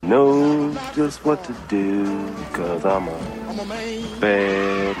know just what to do, cause I'm a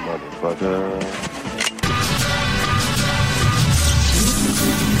bad motherfucker.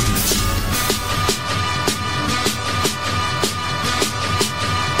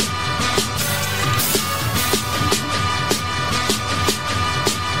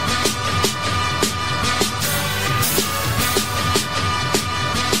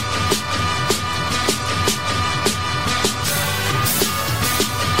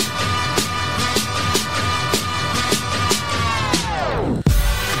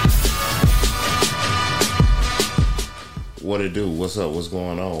 What it do? What's up? What's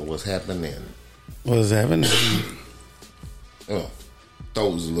going on? What's happening? What's happening? Throat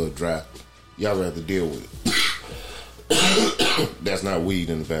was a little dry. Y'all gonna have to deal with it. That's not weed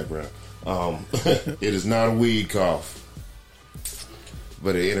in the background. It is not a weed cough.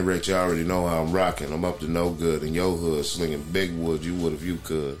 But at any rate, you already know how I'm rocking. I'm up to no good in your hood, slinging big wood. You would if you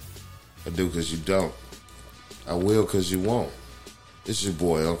could. I do because you don't. I will because you won't. It's your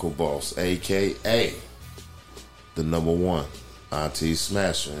boy, Uncle Boss, a.k.a. the number one Auntie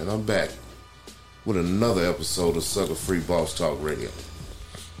Smasher, and I'm back with another episode of Sucker Free Boss Talk Radio.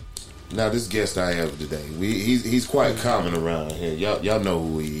 Now, this guest I have today, he's quite common around here. Y'all know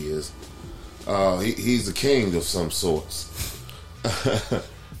who he is. He's a king of some sorts.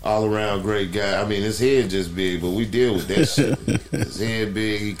 All around great guy. I mean, his head just big, but we deal with that shit. His head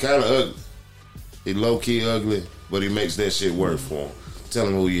big. He kind of ugly. He low key ugly, but he makes that shit work for him. Tell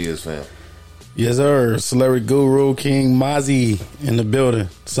him who he is, fam. Yes, sir. Celebrity guru, King Mazzy in the building.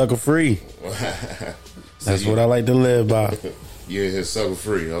 Sucker free. That's what I like to live by. You're here sucker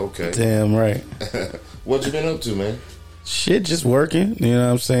free. Okay. Damn right. What you been up to, man? Shit, just working. You know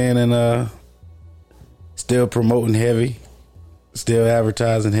what I'm saying? And still promoting heavy. Still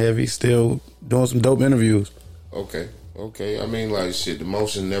advertising heavy. Still doing some dope interviews. Okay. I mean, like, shit, the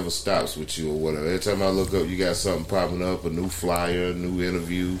motion never stops with you or whatever. Every time I look up, you got something popping up, a new flyer, a new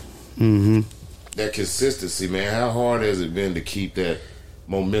interview. Mm-hmm. That consistency, man, how hard has it been to keep that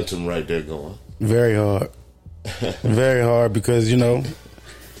momentum right there going? Very hard. Very hard because, you know,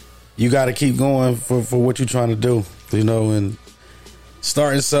 you got to keep going for what you're trying to do, you know, and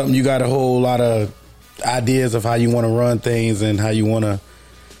starting something, you got a whole lot of ideas of how you want to run things and how you want to,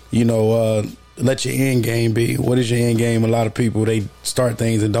 you know, let your end game be. What is your end game? A lot of people, they start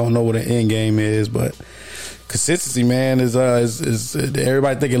things and don't know what an end game is, but consistency, man, is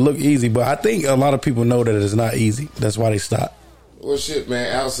everybody think it look easy, but I think a lot of people know that it's not easy. That's why they stop. Well, shit,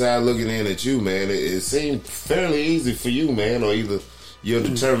 man, outside looking in at you, man, it seemed fairly easy for you, man, or either your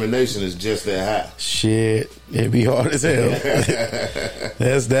determination is just that high. Shit, it'd be hard as hell.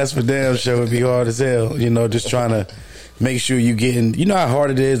 That's for damn sure. It'd be hard as hell, you know, just trying to make sure you getting, you know how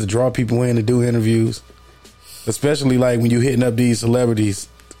hard it is to draw people in to do interviews, especially like when you hitting up these celebrities.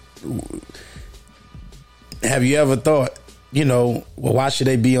 Have you ever thought, you know, well, why should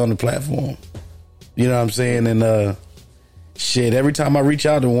they be on the platform? You know what I'm saying? And shit, every time I reach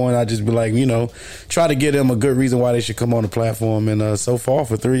out to one, I just be like, you know, try to give them a good reason why they should come on the platform. And so far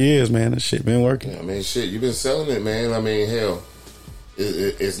for 3 years, man, this shit been working. I mean, shit, you've been selling it, man. I mean, hell,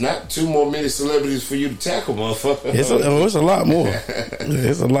 it's not too many celebrities for you to tackle, motherfucker. It's a lot more.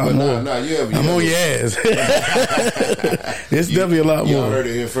 It's a lot more. I'm on your ass. It's definitely a lot more. Y'all heard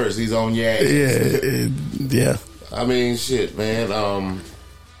it here first. He's on your ass. Yeah. I mean, shit, man.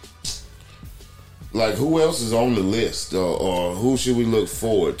 Like, who else is on the list, or who should we look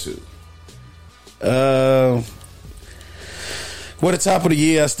forward to? Well, the top of the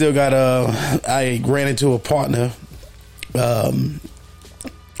year, I still got I ran into a partner.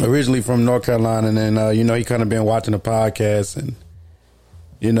 Originally from North Carolina, and then you know, he kind of been watching the podcast, and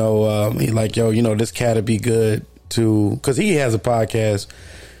you know, he like, yo, you know, this cat'd be good to, because he has a podcast,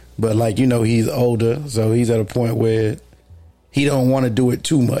 but like, you know, he's older, so he's at a point where he don't want to do it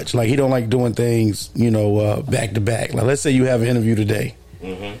too much. Like, he don't like doing things, you know, back to back. Like, let's say you have an interview today,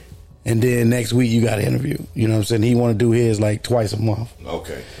 mm-hmm. and then next week you got an interview. You know what I'm saying? He want to do his like twice a month.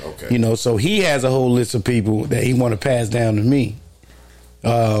 Okay. You know, so he has a whole list of people that he want to pass down to me.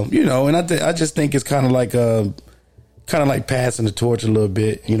 You know, and I just think it's kind of like passing the torch a little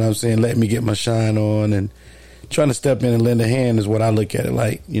bit. You know what I'm saying? Let me get my shine on, and trying to step in and lend a hand is what I look at it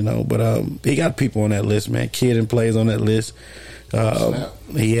like. You know, but he got people on that list, man. Kid and plays on that list.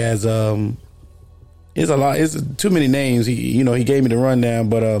 He has it's a lot. It's too many names. He gave me the rundown,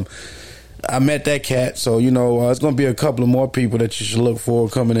 but I met that cat, so you know, it's going to be a couple of more people that you should look for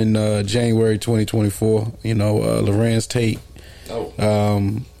coming in January 2024. You know, Lorenz Tate. Oh.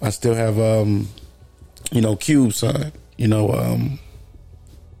 I still have you know, Cube's son. You know,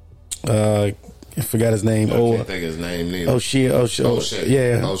 I forgot his name. I can't think of his name neither. O'Shea.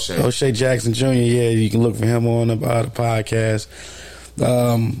 Yeah. O'Shea Jackson Jr. Yeah, you can look for him on the podcast.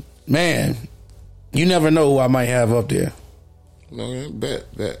 Man, you never know who I might have up there. No, bet.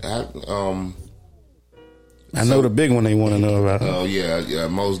 I know the big one they want to know about. Oh yeah,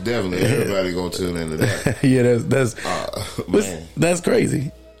 most definitely. Everybody gonna tune into that. Yeah, that's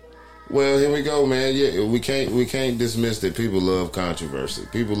crazy. Well, here we go, man. Yeah, we can't dismiss that people love controversy.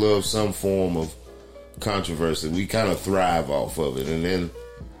 People love some form of controversy. We kind of thrive off of it, and then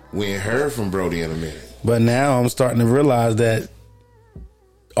we ain't heard from Brody in a minute. But now I'm starting to realize that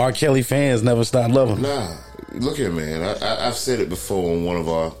R. Kelly fans never stop loving him. Nah, look here, man. I've said it before on one of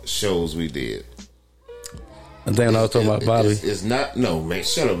our shows we did. I think I was talking about Bobby. It's not, no, man.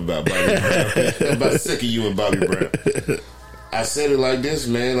 Shut up about Bobby Brown. I'm about sick of you and Bobby Brown. I said it like this,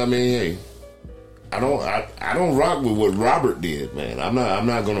 man. I mean, hey, I don't rock with what Robert did, man. I'm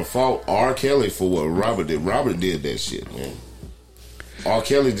not gonna fault R. Kelly for what Robert did. Robert did that shit, man. R.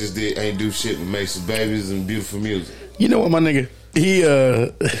 Kelly just ain't do shit but make some babies and beautiful music. You know what, my nigga?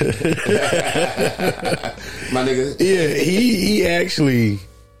 My nigga. Yeah, he actually,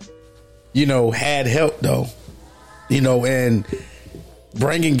 had help though. And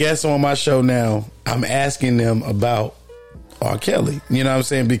bringing guests on my show now, I'm asking them about R. Kelly. You know what I'm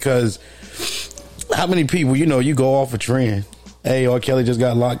saying? Because how many people, you go off a trend. Hey, R. Kelly just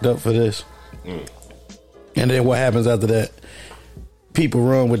got locked up for this. And then what happens after that? People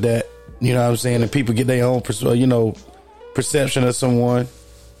run with that. You know what I'm saying? And people get their own, perception of someone.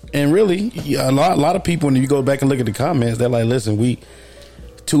 And really, a lot of people, when you go back and look at the comments, they're like, listen,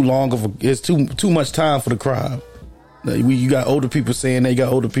 it's too much time for the crowd. You got older people saying that. You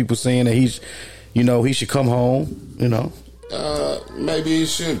got older people saying that he should come home. Maybe he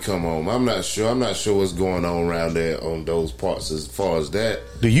should come home. I'm not sure. I'm not sure what's going on around there on those parts as far as that.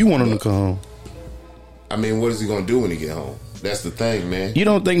 Do you want him to come home? I mean, what is he going to do when he get home? That's the thing, man. You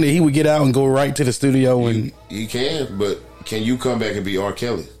don't think that he would get out and go right to the studio? You can, but can you come back and be R.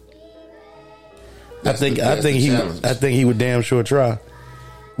 Kelly? I think he would damn sure try.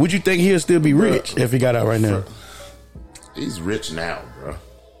 Would you think he'll still be rich if he got out right now? He's rich now, bro.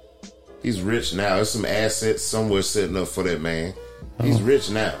 He's rich now. There's some assets somewhere setting up for that man. He's rich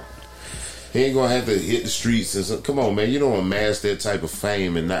now. He ain't gonna have to hit the streets and come on, man. You don't amass that type of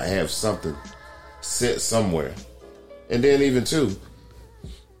fame and not have something set somewhere. And then even too,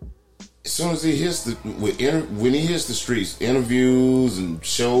 as soon as he hits when he hits the streets, interviews and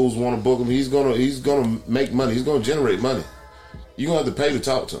shows want to book him, he's gonna make money. He's gonna generate money. You're gonna have to pay to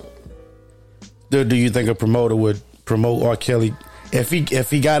talk to him. Do you think a promoter would promote R. Kelly if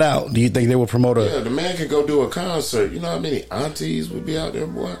he got out? Do you think they would promote Yeah, the man could go do a concert. You know how many aunties would be out there,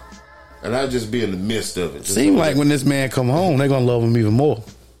 boy? And I'd just be in the midst of it. Seems like when this man come home, they're gonna love him even more.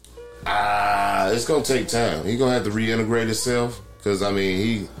 It's gonna take time. He's gonna have to reintegrate himself because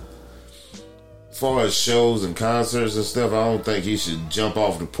as far as shows and concerts and stuff, I don't think he should jump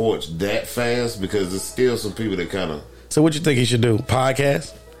off the porch that fast because there's still some people that kind of. So what you think he should do?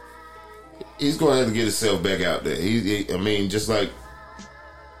 Podcast? He's gonna have to get himself back out there. Just like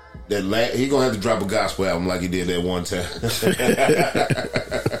that. He's gonna have to drop a gospel album like he did that one time.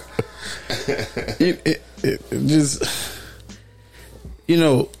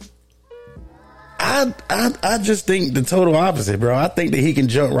 I just think the total opposite, bro. I think that he can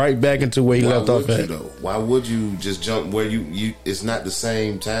jump right back into where he left off at. Why would you just jump where you? It's not the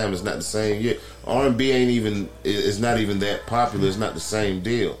same time. It's not the same year. R&B ain't even. It's not even that popular. It's not the same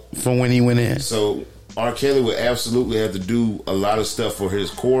deal from when he went in. So R. Kelly would absolutely have to do a lot of stuff for his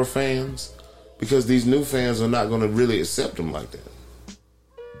core fans because these new fans are not going to really accept him like that.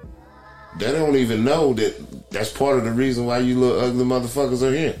 They don't even know that that's part of the reason why you little ugly motherfuckers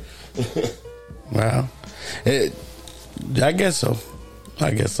are here. Wow. I guess so.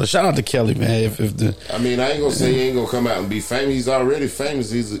 Shout out to Kelly, man. I ain't gonna say he ain't gonna come out and be famous. He's already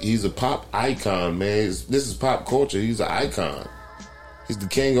famous. He's a pop icon, man. This is pop culture. He's an icon. He's the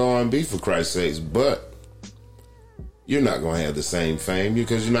king of R&B, for Christ's sakes. But you're not gonna have the same fame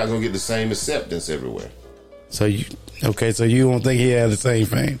because you're not gonna get the same acceptance everywhere. So you don't think he had the same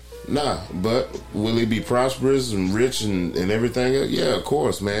fame? Nah, but will he be prosperous and rich and everything else? Yeah, of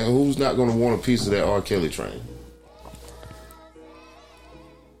course, man. Who's not going to want a piece of that R. Kelly train?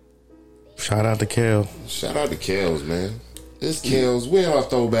 Shout out to Kel. Shout out to Kels, man. It's Kels. We're in our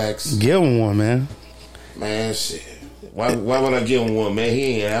throwbacks. Give him one, man. Man, shit. Why would I give him one, man?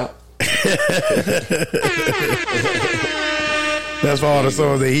 He ain't out. That's for all the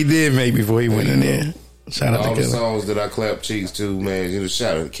songs that he did make before he went in there. Shout out all to the Kelly. songs that I clap cheeks to, man.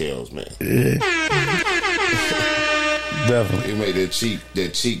 Shout out to Kels, man. Yeah. Definitely. He made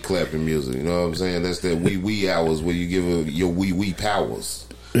that cheek clapping music. You know what I'm saying? That's that wee hours where you give her your wee powers.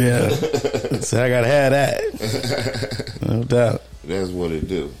 Yeah. So I gotta have that. No doubt. That's what it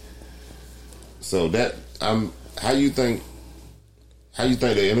do. So that how you think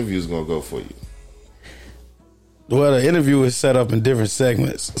the interview is gonna go for you? Well, the interview is set up in different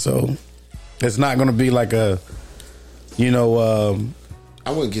segments, so it's not gonna be like a, I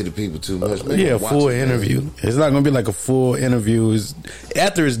wouldn't give the people too much. a full interview. It's not gonna be like a full interview.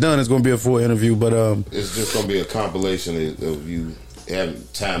 After it's done, it's gonna be a full interview. But it's just gonna be a compilation of you having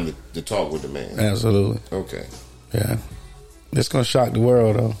time to talk with the man. Absolutely. Okay. Yeah. It's gonna shock the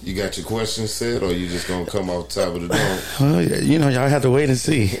world, though. You got your questions set, or you just gonna come off the top of the dome? Well, y'all have to wait and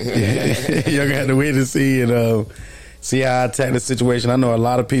see. Y'all gonna have to wait and see and see how I attack the situation. I know a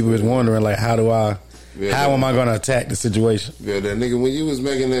lot of people is wondering, like, how am I gonna attack the situation? Yeah, that nigga, when you was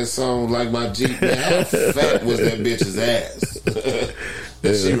making that song Like My Jeep, man, how fat was that bitch's ass?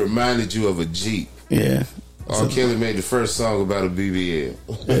 That she reminded you of a Jeep. Yeah. R. Kelly made the first song about a BBL.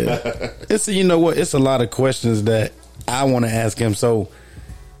 Yeah. It's a lot of questions that I want to ask him. So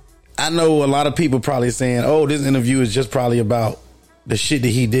I know a lot of people probably saying, "Oh, this interview is just probably about the shit that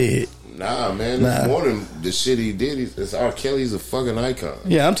he did." Nah, man, it's more than the shit he did. It's R. Kelly's a fucking icon.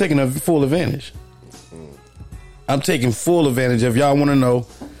 Yeah, I'm taking a full advantage. I'm taking full advantage. If y'all want to know,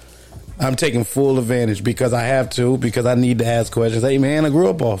 I'm taking full advantage because I have to, because I need to ask questions. Hey, man, I grew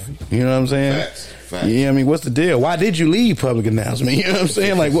up off you. You know what I'm saying? Facts. Yeah, I mean, what's the deal? Why did you leave public announcement? You know what I'm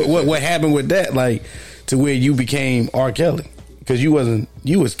saying? Like, what happened with that? Like, to where you became R. Kelly? Because you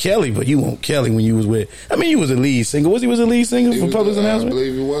was Kelly, but you weren't Kelly when you was with. I mean, you was a lead singer. Was he a lead singer for public announcement? I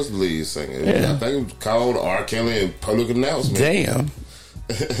believe he was the lead singer. Yeah. I think it was called R. Kelly in public announcement. Damn.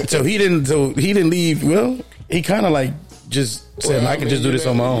 So he didn't leave. Well, he kind of like just said, I can just do this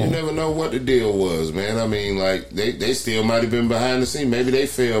on my own. You never know what the deal was, man. I mean, like, they still might have been behind the scene. Maybe they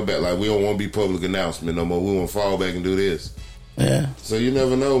fell back. Like, we don't want to be public announcement no more. We want to fall back and do this. Yeah. So you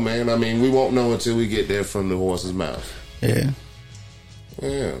never know, man. I mean, we won't know until we get there from the horse's mouth. Yeah.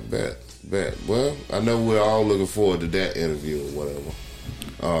 Yeah, bet. Well, I know we're all looking forward to that interview or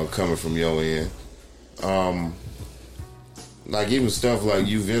whatever, coming from your end. Like, even stuff like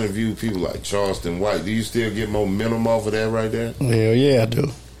you've interviewed people like Charleston White. Do you still get momentum off of that right there? Hell yeah, I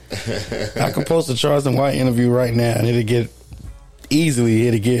do. I can post a Charleston White interview right now and it'll get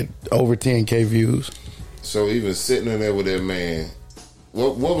over 10K views. So even sitting in there with that man,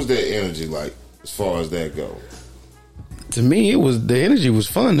 what was that energy like as far as that goes? To me, the energy was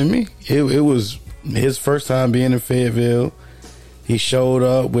fun to me. It was his first time being in Fayetteville. He showed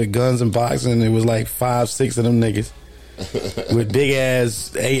up with guns and boxing. It was like 5-6 of them niggas with big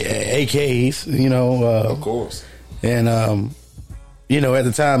ass AKs, of course. And at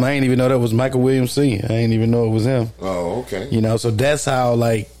the time, I didn't even know that was Michael Williams Sr. I didn't even know it was him. Oh, okay. So that's how,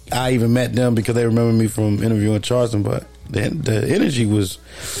 like, I even met them because they remember me from interviewing Charleston. But the energy was,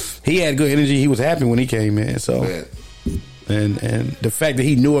 he had good energy. He was happy when he came in. So, and the fact that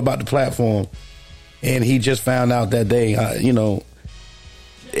he knew about the platform and he just found out that day,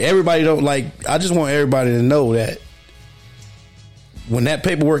 everybody don't like. I just want everybody to know that when that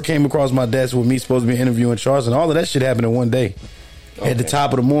paperwork came across my desk with me supposed to be interviewing Charleston, all of that shit happened in one day. Okay. At the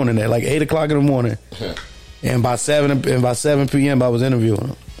top of the morning, at like 8 o'clock in the morning, and by 7 p.m. I was interviewing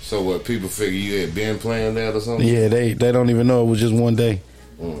him. So what? People figure you had been playing that or something? Yeah, they don't even know it was just one day.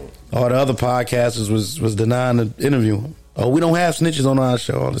 All the other podcasters was denying to interview him. Oh, we don't have snitches on our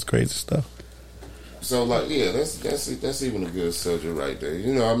show. All this crazy stuff. So, like, yeah, that's even a good subject right there.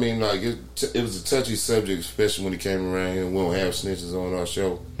 I mean, like, it was a touchy subject, especially when he came around here. We don't have snitches on our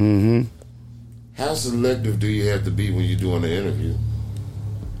show. Mm-hmm. How selective do you have to be when you're doing the interview?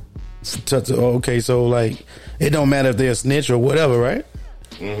 Okay, so, like, it don't matter if they're a snitch or whatever, right?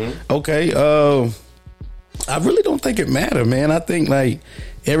 Mm-hmm. Okay, I really don't think it matters, man. I think, like,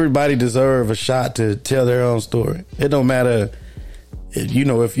 everybody deserve a shot to tell their own story. It don't matter,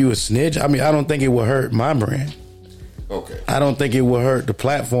 if you a snitch. I mean, I don't think it will hurt my brand. Okay. I don't think it will hurt the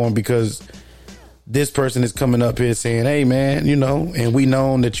platform because this person is coming up here saying, hey, man, and we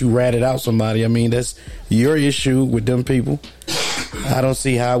known that you ratted out somebody. I mean, that's your issue with them people. I don't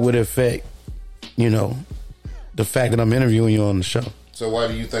see how it would affect, the fact that I'm interviewing you on the show. So why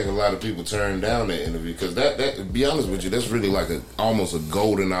do you think a lot of people turn down that interview? Because that, to be honest with you, that's really like almost a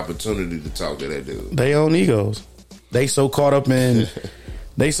golden opportunity to talk to that dude. They own egos. They so caught up in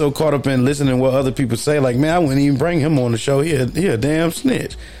listening to what other people say. Like, man, I wouldn't even bring him on the show. He a damn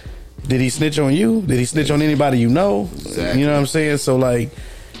snitch. Did he snitch on you? Did he snitch on anybody you know? Exactly. You know what I'm saying? So, like,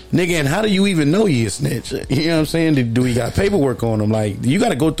 Nigga, and how do you even know you a snitch? You know what I'm saying? Do we got paperwork on them? Like, you got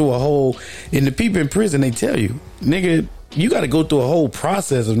to go through a whole... And the people in prison, they tell you, nigga, you got to go through a whole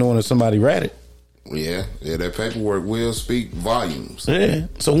process of knowing if somebody ratted. Yeah, that paperwork will speak volumes. Yeah.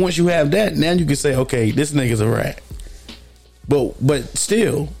 So once you have that, now you can say, okay, this nigga's a rat. But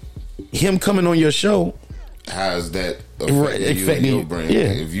still, him coming on your show... How is that affecting your brand? Yeah.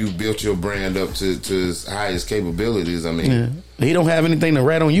 If you built your brand up to its highest capabilities, I mean... Yeah. He don't have anything to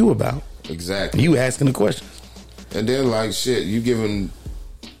rat on you about. Exactly. You asking the questions. And then, like, shit, you giving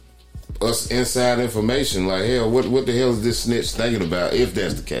us inside information. Like, hell, what the hell is this snitch thinking about, if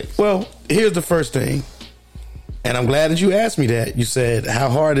that's the case? Well, here's the first thing. And I'm glad that you asked me that. You said, how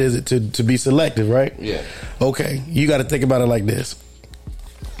hard is it to be selective, right? Yeah. Okay, you got to think about it like this.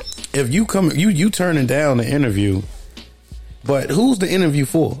 If you come, you turning down the interview, but who's the interview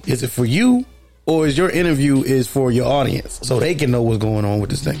for? Is it for you, or is your interview is for your audience so they can know what's going on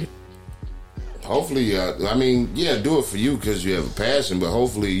with this nigga? Hopefully, I mean, yeah, do it for you because you have a passion, but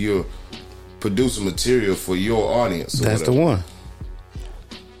hopefully you're producing material for your audience. That's the one.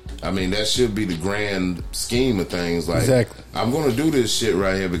 I mean, that should be the grand scheme of things. Like, exactly. I'm going to do this shit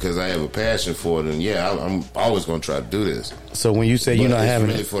right here because I have a passion for it, and yeah, I'm always going to try to do this. So when you say you're not having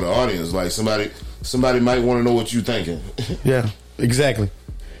really it for the audience, like somebody might want to know what you're thinking. Yeah, exactly.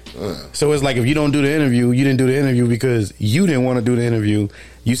 So it's like if you don't do the interview, you didn't do the interview because you didn't want to do the interview.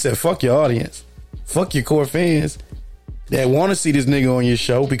 You said fuck your audience, fuck your core fans that want to see this nigga on your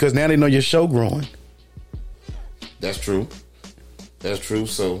show because now they know your show growing. That's true.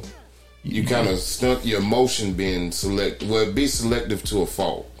 So you kind of stunt your emotion being be selective to a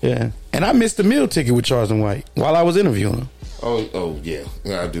fault. Yeah. And I missed the meal ticket with Charles and White while I was interviewing him. Oh yeah,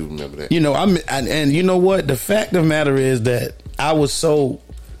 I do remember that. You know, and you know what? The fact of the matter is that I was so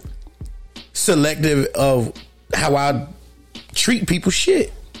selective of how I treat people's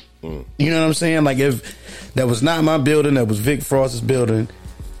shit. You know what I'm saying? Like, if that was not my building, that was Vic Frost's building.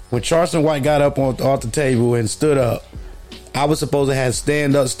 When Charleston White got up off the table and stood up, I was supposed to have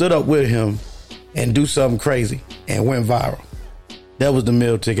stood up with him and do something crazy and went viral. That was the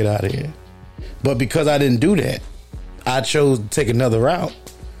meal ticket out of here. But because I didn't do that, I chose to take another route.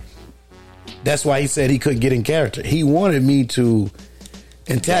 That's why he said he couldn't get in character. He wanted me to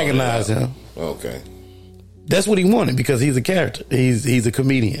antagonize him. Okay. That's what he wanted because he's a character. He's a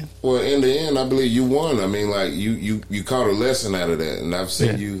comedian. Well, in the end, I believe you won. I mean, like, you caught a lesson out of that. And I've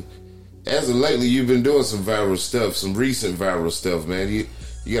seen you, as of lately, you've been doing some viral stuff, some recent viral stuff, man.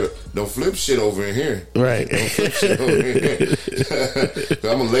 You gotta, don't flip shit over in here. Right. Don't flip shit over in here.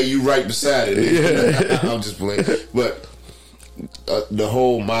 I'm gonna lay you right beside it. I'm just playing. But the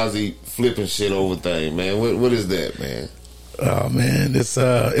whole Mozzie flipping shit over thing, man. What is that, man? Oh man, it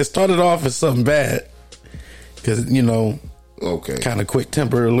started off as something bad because okay, kind of quick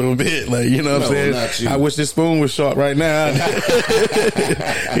temper a little bit, like, you know what I'm saying? Not you. I wish this spoon was sharp right now.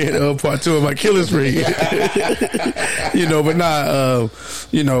 Part 2 of my killing spree. But not,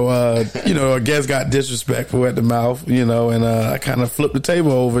 a guest got disrespectful at the mouth, and I kind of flipped the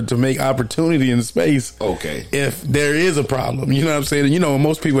table over to make opportunity in space. Okay. If there is a problem, you know what I'm saying?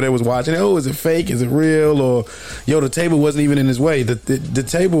 Most people that was watching, is it fake? Is it real? Or, the table wasn't even in his way. The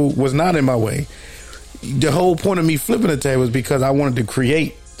table was not in my way. The whole point of me flipping the table is because I wanted to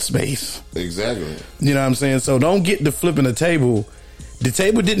create space. Exactly. You know what I'm saying? So don't get the flipping the table. The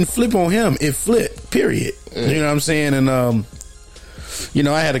table didn't flip on him. It flipped, period. You know what I'm saying? And,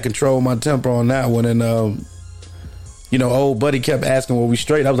 I had to control my temper on that one. And, old buddy kept asking, were we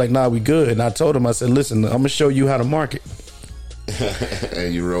straight? I was like, nah, we good. And I told him, I said, listen, I'm going to show you how to market.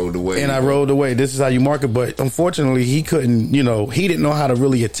 And you rolled away. And I rolled away. This is how you market. But unfortunately, he couldn't, he didn't know how to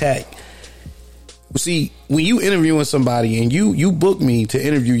really attack. See, when you interviewing somebody and you book me to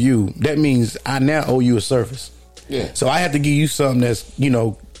interview you, that means I now owe you a service. Yeah. So I have to give you something that's,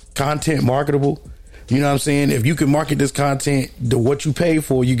 content marketable. You know what I'm saying? If you can market this content, what you pay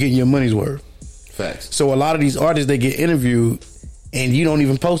for, you getting your money's worth. Facts. So a lot of these artists, they get interviewed and you don't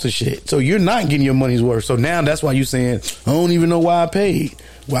even post a shit. So you're not getting your money's worth. So now that's why you saying, I don't even know why I paid.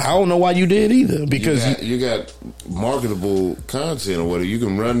 Well, I don't know why you did either, because you got marketable content or whatever. You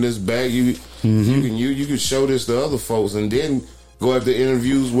can run this back. You can show this to other folks, and then go after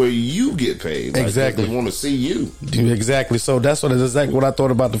interviews where you get paid. Like, exactly, they want to see you. Exactly. So that's exactly what I thought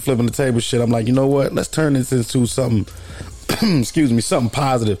about the flipping the table shit. I'm like, you know what? Let's turn this into something. Something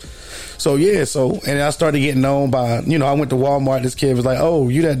positive. So yeah. And I started getting known by I went to Walmart. This kid was like, oh,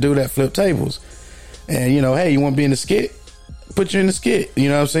 you that dude that flip tables, and hey, you want to be in the skit? Put you in the skit. You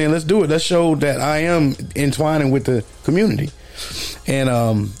know what I'm saying? Let's do it. Let's show that I am entwining with the community. And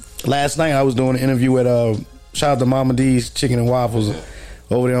last night I was doing an interview at shout out to Mama D's Chicken and Waffles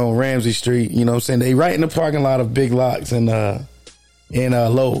over there on Ramsey Street. You know what I'm saying? They right in the parking lot of Big Lots and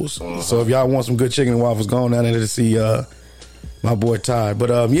Lowe's. So if y'all want some good chicken and waffles, go on down there to see my boy Ty.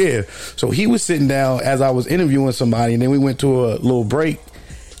 But yeah, so he was sitting down as I was interviewing somebody, and then we went to a little break.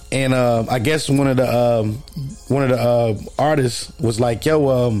 And I guess one of the artists was like, "Yo,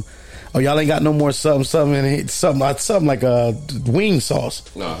 oh, y'all ain't got no more something like wing sauce."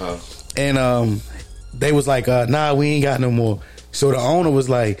 And they was like, "Nah, we ain't got no more." So the owner was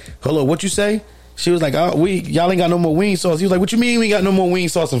like, "Hello, what you say?" She was like, "Oh, y'all ain't got no more wing sauce." He was like, "What you mean we ain't got no more wing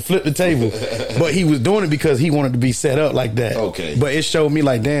sauce?" And flipped the table. But he was doing it because he wanted to be set up like that. Okay. But it showed me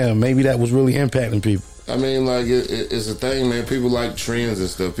like, damn, maybe that was really impacting people. I mean, like, it's a thing, man. People like trends and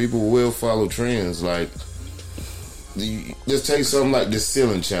stuff. People will follow trends. Like, let's take something like this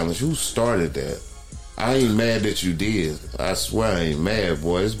ceiling challenge. Who started that? I ain't mad that you did. I swear I ain't mad,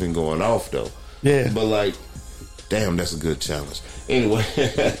 boy. It's been going off, though. Yeah. But, like, damn, that's a good challenge. Anyway.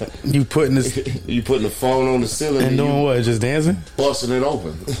 You putting the phone on the ceiling. And doing what? Just dancing? Busting it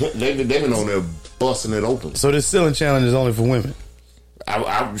open. They've been on there busting it open. So this ceiling challenge is only for women? I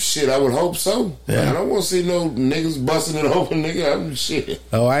would hope so. Yeah. I don't want to see no niggas busting it open, nigga. Shit.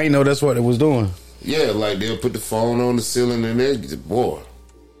 Oh, I ain't know that's what it was doing. Yeah, like they'll put the phone on the ceiling and boy.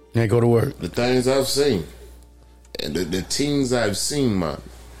 And go to work. The things I've seen. And the things I've seen, man.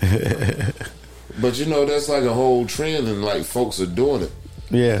 But you know, that's like a whole trend and like folks are doing it.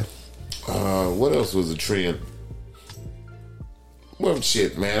 Yeah. What else was a trend? Well,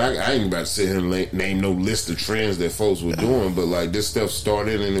 shit, man, I ain't about to sit here and name no list of trends that folks were doing, but like this stuff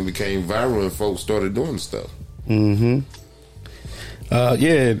started and it became viral and folks started doing stuff. Mm-hmm.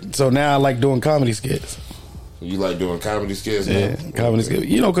 Yeah, so now I like doing comedy skits. You like doing comedy skits now? Yeah, comedy skits.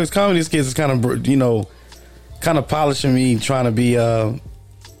 You know, because comedy skits is kind of, kind of polishing me, trying to be, I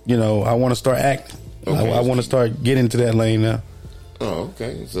want to start acting. Okay. I want to start getting into that lane now. Oh,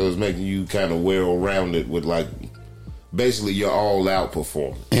 okay. So it's making you kind of well-rounded with like, basically, you're all out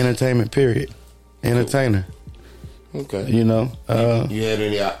performing. Entertainment, period. Entertainer. Okay. You know. You had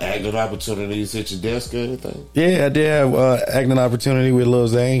any acting opportunities at your desk or anything? Yeah, I did have acting opportunity with Lil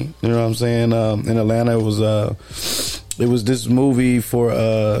Zane. You know what I'm saying? In Atlanta, it was this movie for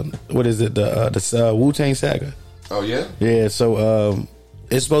what is it? The Wu-Tang Saga. Oh yeah. Yeah. So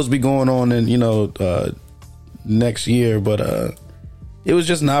it's supposed to be going on in next year, but it was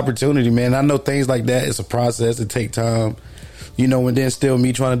just an opportunity, man. I know things like that. It's a process. It take time, and then still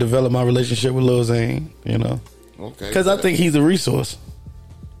me trying to develop my relationship with Lil Zane, Okay. Because I think he's a resource.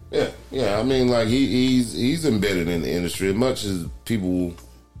 Yeah. I mean, like he's embedded in the industry. As much as people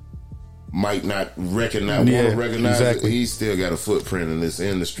might not recognize exactly. it, he's still got a footprint in this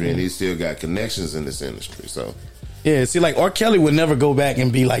industry, and he's still got connections in this industry. So, yeah. See, like R. Kelly would never go back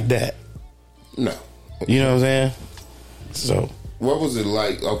and be like that. No. You know what I'm saying? So. What was it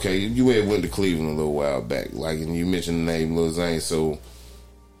like? Okay, you had went to Cleveland a little while back, like, and you mentioned the name Lil Zane. So,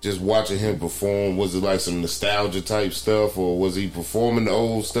 just watching him perform, was it like some nostalgia type stuff, or was he performing the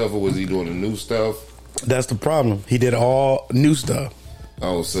old stuff, or was he doing the new stuff? That's the problem. He did all new stuff.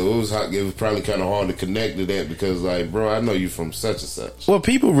 Oh, so it was probably kind of hard to connect to that because, like, bro, I know you from such and such. Well,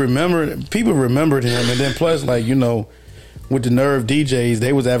 people remembered him, and then plus, like, with the Nerve DJs,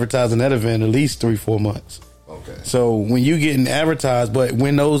 they was advertising that event at least 3-4 months. Okay. So when you getting advertised, but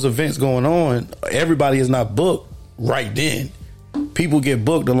when those events going on, everybody is not booked right then. People get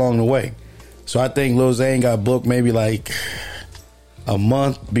booked along the way. So I think Lil Zane got booked maybe like a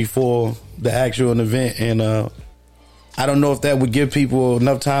month before the actual event, and I don't know if that would give people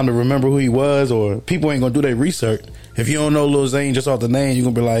enough time to remember who he was, or people ain't gonna do their research. If you don't know Lil Zane just off the name, you're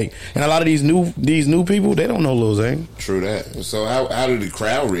gonna be like, and a lot of these new people, they don't know Lil Zane. True that. So how did the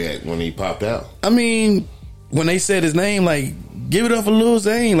crowd react when he popped out? I mean, when they said his name, like, give it up for Lil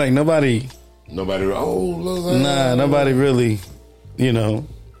Zane, like nobody, Lil Zane. Nah, nobody really,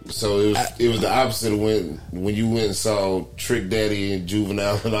 So it was the opposite of when you went and saw Trick Daddy and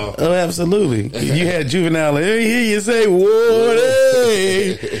Juvenile and all. Oh, absolutely. You had Juvenile, let me hear you say what?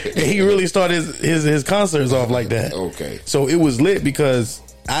 And he really started his concerts off like that. Okay. So it was lit because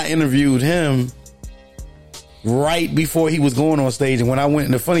I interviewed him right before he was going on stage, and when I went,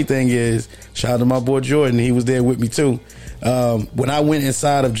 and the funny thing is, shout out to my boy Jordan, he was there with me too. When I went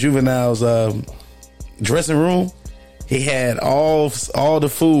inside of Juvenile's dressing room, he had all the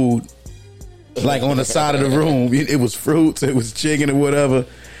food like on the side of the room. It was fruits, it was chicken or whatever.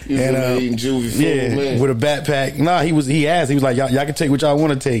 You and eating juvie food, man. With a backpack. Nah, he was like, y'all can take what y'all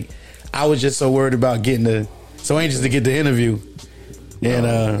want to take. I was just so worried about so anxious to get the interview. And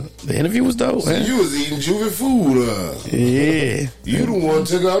the interview was dope. So you was eating juvie food. Yeah. You the one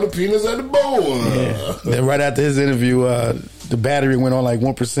took out the peanuts at the bowl. Yeah. Then right after his interview, the battery went on like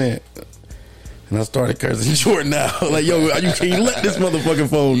 1%. And I started cursing Jordan out. Like, yo, you can't let this motherfucking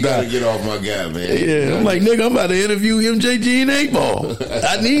phone you die. gotta get off my guy, man. Yeah, I'm like, nigga, I'm about to interview MJG and 8-Ball.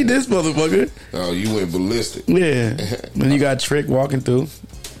 I need this motherfucker. Oh, you went ballistic. Yeah. Then you got Trick walking through.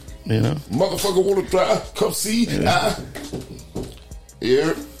 You know? Motherfucker wanna try? Come see. Yeah.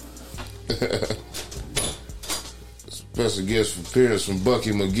 Here. Special guest appearance from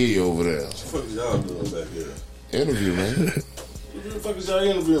Bucky McGee over there. What the fuck is y'all doing back here? Interview, man. What the fuck is y'all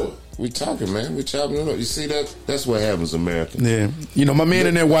interviewing? We talking, man. We chopping it up. You see that? That's what happens, America. Yeah. You know, my man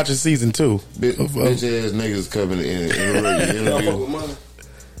in there watching season 2. Bitch ass niggas coming in and interview.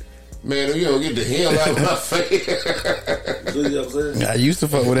 Man, you don't get the hell out of my face. I used to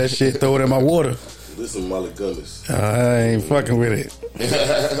fuck with that shit, throw it in my water. This is Molly Gummies. I ain't fucking with it.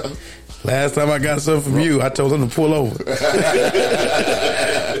 Last time I got something from you, I told him to pull over.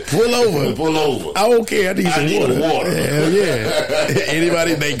 Pull over. Pull over. I don't care. I need some water. water. Hell yeah.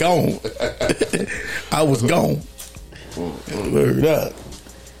 Anybody, they gone. I was gone. Word up.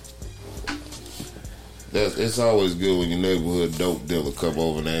 It's always good when your neighborhood dope dealer come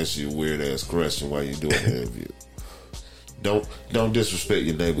over and ask you a weird ass question while you're doing the interview. Don't disrespect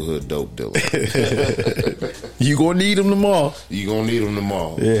your neighborhood dope dealer. You gonna need them tomorrow. You gonna need them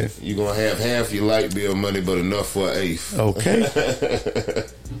tomorrow. Yeah. You gonna have half your light bill money, but enough for an eighth. Okay.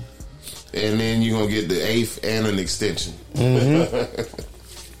 And then you gonna get the eighth and an extension. Mm-hmm.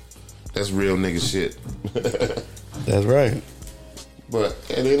 That's real nigga shit. That's right. But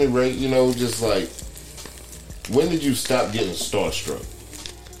at any rate, you know, just like, when did you stop getting starstruck?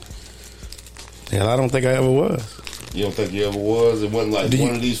 Hell, I don't think I ever was. You don't think you ever was? It wasn't like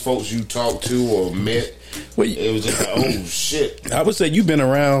one of these folks you talked to or met. Well, it was just like, oh shit. I would say you've been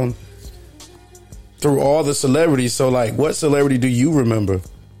around through all the celebrities. So, like, what celebrity do you remember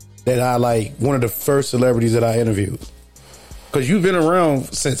that I like? One of the first celebrities that I interviewed, because you've been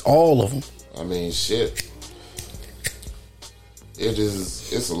around since all of them. I mean, shit.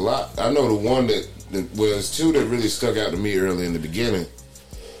 It's a lot. I know the one that well, it's two that really stuck out to me early in the beginning.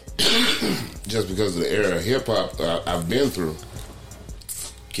 Just because of the era of hip hop I've been through.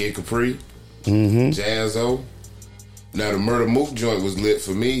 Kid Capri, Jazzo. Now the Murder Mook joint was lit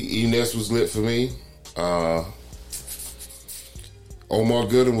for me. E-Ness was lit for me. Omar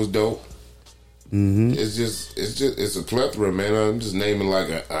Gooding was dope. It's a plethora, man. I'm just naming like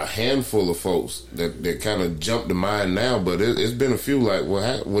a handful of folks that kind of jump to mind now, but it's been a few like,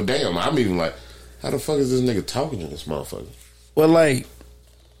 well, damn, I'm even like, how the fuck is this nigga talking to this motherfucker? Well, like,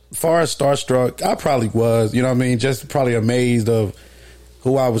 far as starstruck, I probably was, you know what I mean? Just probably amazed of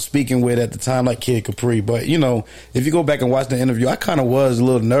who I was speaking with at the time, like Kid Capri. But, you know, if you go back and watch the interview, I kind of was a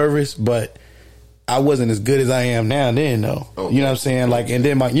little nervous, but I wasn't as good as I am now then, though. Okay. You know what I'm saying? Like, and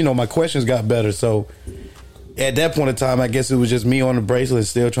then my questions got better. So at that point in time, I guess it was just me on the bracelet,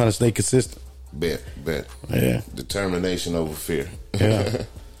 still trying to stay consistent. Bet. Yeah. Determination over fear. Yeah.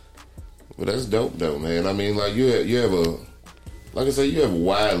 But that's dope, though, man. I mean, like, you have a, like I say, you have a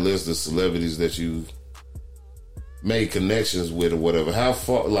wide list of celebrities that you made connections with or whatever. How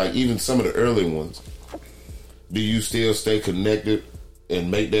far, like, even some of the early ones, do you still stay connected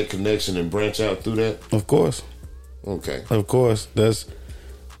and make that connection and branch out through that? Of course. Okay. Of course. That's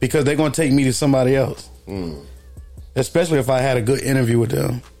because they're going to take me to somebody else. Especially if I had a good interview with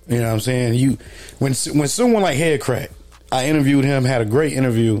them. You know what I'm saying? When someone like Headcrack, I interviewed him, had a great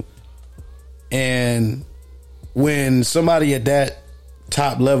interview, and when somebody at that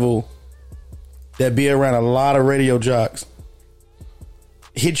top level that be around a lot of radio jocks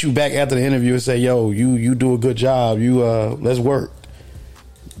hit you back after the interview and say, yo, you do a good job, let's work.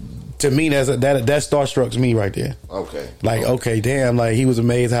 To me, that starstrucks me right there. Okay. Like, okay, damn, like he was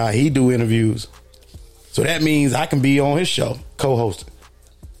amazed how he do interviews. So that means I can be on his show, co-hosting.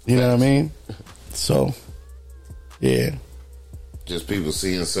 You know what I mean? So, yeah. Just people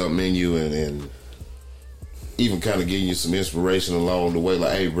seeing something in you and even kind of giving you some inspiration along the way,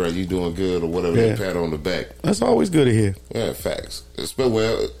 like, hey, bro, you doing good or whatever, Yeah. pat on the back. That's always good to hear. Yeah, facts.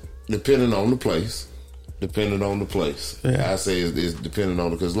 Well, depending on the place. Yeah. I say it's depending on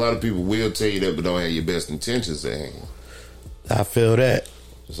it, because a lot of people will tell you that but don't have your best intentions at hand. I feel that.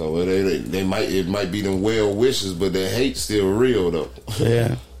 So it might be them well wishes, but that hate's still real though.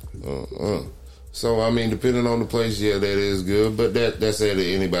 Yeah. So I mean, depending on the place, yeah, that is good, but that's at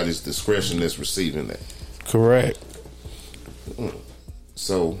anybody's discretion that's receiving that. Correct.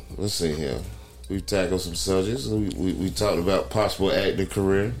 So let's see here. We've tackled some subjects. We talked about possible acting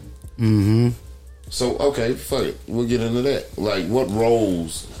career. So okay, fuck it. We'll get into that. Like, what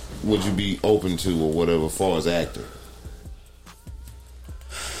roles would you be open to or whatever, as far as acting?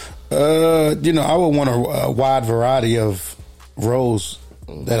 I would want a wide variety of roles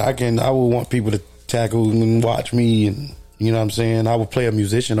that I would want people to tackle and watch me, and you know what I'm saying. I would play a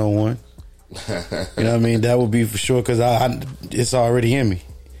musician on one. You know what I mean? That would be for sure because it's already in me.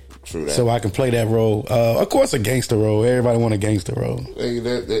 True that. So I can play that role. Of course, a gangster role. Everybody want a gangster role.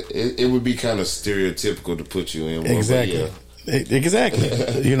 It would be kind of stereotypical to put you in one. Exactly.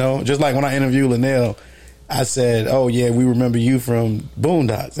 Exactly. You know, just like when I interviewed Linnell, I said, "Oh yeah, we remember you from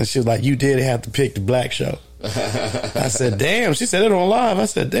Boondocks," and she was like, "You did have to pick the black show." I said, "Damn." She said it on live. I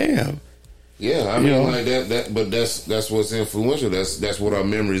said, "Damn." Yeah, I mean, like that. But that's what's influential. That's what our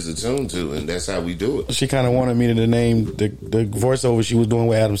memories are tuned to, and that's how we do it. She kind of wanted me to name the voiceover she was doing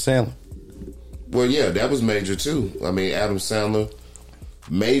with Adam Sandler. Well, yeah, that was major too. I mean, Adam Sandler,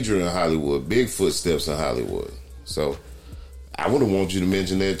 major in Hollywood, big footsteps in Hollywood. So I would have wanted you to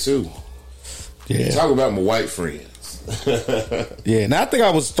mention that too. Yeah. Talk about my white friends. Yeah, now I think I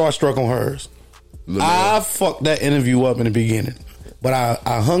was starstruck on hers. I fucked that interview up in the beginning, but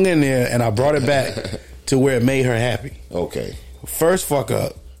I hung in there and I brought it back to where it made her happy. Okay. First fuck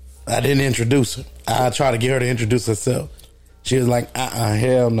up, I didn't introduce her. I tried to get her to introduce herself. She was like,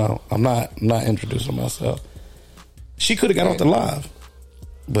 hell no, I'm not introducing myself. She could have got off the live,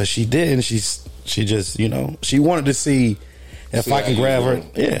 but she didn't. She just, you know, she wanted to see if I can grab her.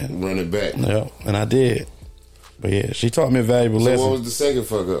 Yeah. Run it back. Yeah, and I did. But yeah, she taught me a valuable lesson. So what was the second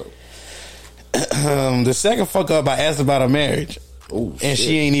fuck up? The second fuck up, I asked about her marriage. Oh, and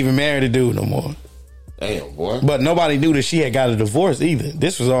she ain't even married a dude no more. Damn, boy. But nobody knew that she had got a divorce either.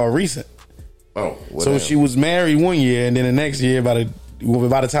 This was all recent. Oh, well, so damn. she was married one year, and then the next year, by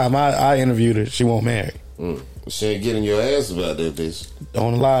the time I interviewed her, she won't marry. She ain't getting your ass about that, bitch.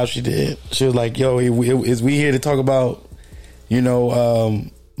 On the live, she did. She was like, "Yo, is we here to talk about, you know,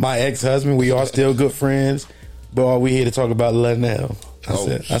 my ex-husband? We are still good friends, but are we here to talk about Linnell?"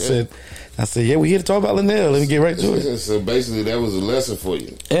 I said, yeah, we here to talk about Linnell. Let me get right to it. So basically, that was a lesson for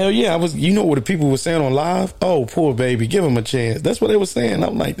you. Hell yeah, you know what the people were saying on live? Oh, poor baby, give him a chance. That's what they were saying.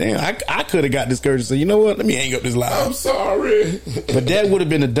 I'm like, damn, I could have got discouraged and said, you know what? Let me hang up this live. I'm sorry. But that would have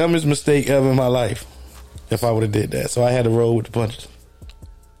been the dumbest mistake ever in my life if I would have did that. So I had to roll with the punches.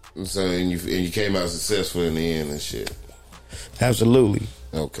 So and you came out successful in the end and shit. Absolutely.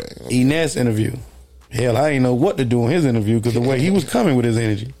 Okay. Ines interview. Hell, I didn't know what to do on his interview because the way he was coming with his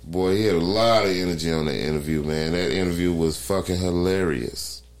energy. Boy, he had a lot of energy on that interview, man. That interview was fucking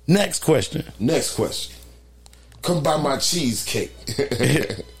hilarious. Next question. Come buy my cheesecake.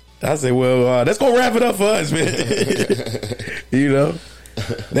 I said, well, let's go wrap it up for us, man. You know?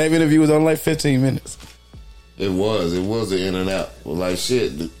 That interview was only like 15 minutes. It was an in and out. Well, like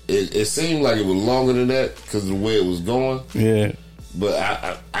shit, it seemed like it was longer than that because of the way it was going. Yeah. But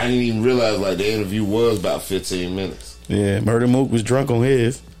I didn't even realize like the interview was about 15 minutes. Yeah, Murder Mook was drunk on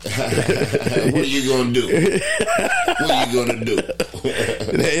his. What are you gonna do?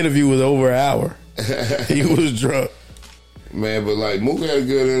 That interview was over an hour. He was drunk. Man, but like Mook had a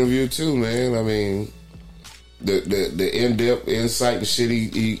good interview too, man. I mean, the in-depth insight and shit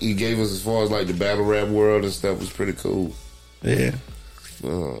he gave us as far as like the battle rap world and stuff was pretty cool. Yeah.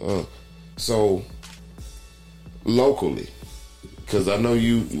 So locally. Because I know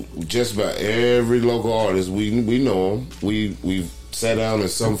you, just about every local artist, we know them. We've sat down in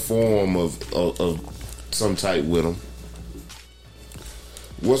some form of some type with them.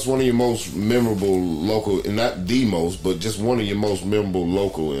 What's one of your most memorable local, and not the most, but just one of your most memorable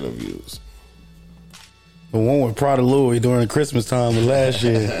local interviews? The one with Prada Louie during Christmas time of last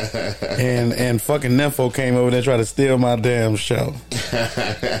year. and fucking Nympho came over there and tried to steal my damn show.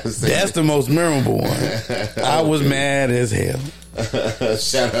 That's the most memorable one. I was mad as hell.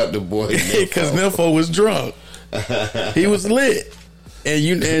 Shout out to boy because Nympho was drunk. He was lit, and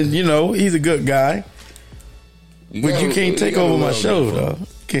you know he's a good guy. But you can't take over my show, though. You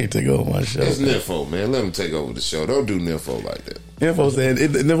can't take over my show. It's Nympho, man. Let him take over the show. Don't do Nympho like that.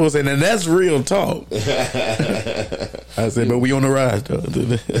 Nympho said, and that's real talk. I said, but we on the rise, though.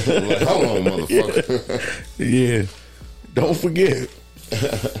 Like, hold on, motherfucker. Yeah. Don't forget.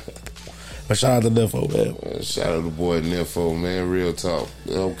 But shout out to Nympho, man. Shout out to boy Nympho, man. Real talk.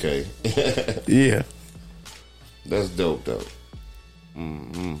 Okay. Yeah. That's dope, though.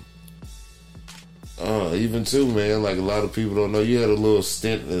 Mm-hmm. Even too, man, like a lot of people don't know, you had a little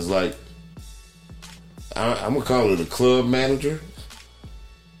stint as like, I'm going to call it a club manager.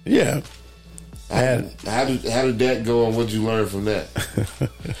 Yeah. How did that go and what'd you learn from that?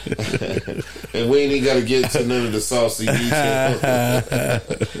 And we ain't even got to get to none of the saucy details.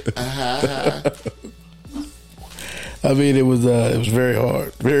 I mean, it was very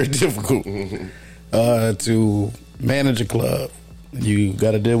hard, very difficult to manage a club. You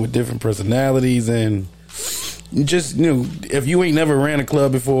got to deal with different personalities, and just, if you ain't never ran a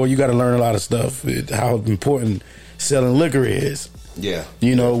club before, you got to learn a lot of stuff. How important selling liquor is. Yeah.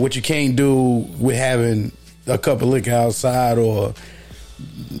 What you can't do with having a cup of liquor outside, or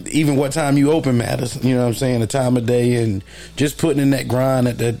even what time you open matters. You know what I'm saying? The time of day, and just putting in that grind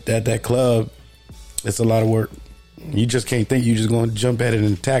at that club, it's a lot of work. You just can't think you just going to jump at it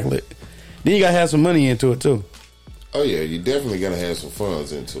and tackle it. Then you got to have some money into it too. Oh yeah, you definitely got to have some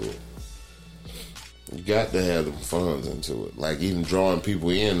funds into it. You got to have the funds into it. Like even drawing people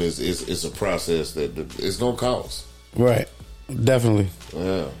in is a process that it's gonna cost. Right. Definitely.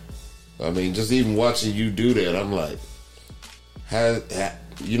 Yeah. I mean, just even watching you do that, I'm like, how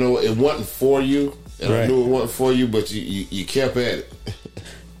it wasn't for you, and right. I knew it wasn't for you, but you kept at it.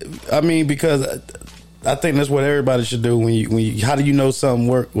 I mean, because I think that's what everybody should do when you how do you know something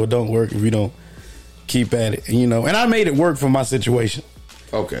work or don't work if you don't keep at it? And I made it work for my situation.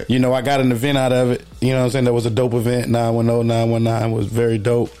 Okay. I got an event out of it. You know what I'm saying? That was a dope event. 910, 919 was very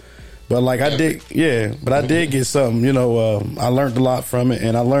dope. But like I did get something. I learned a lot from it,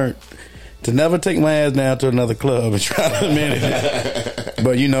 and I learned to never take my ass down to another club and try to manage it.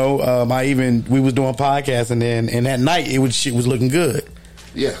 But we was doing podcasts, and that night shit was looking good.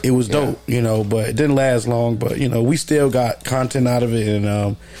 Yeah, it was dope. But it didn't last long. But we still got content out of it,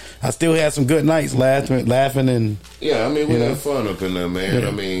 and I still had some good nights laughing and yeah. I mean, we had fun up in there, man. Yeah.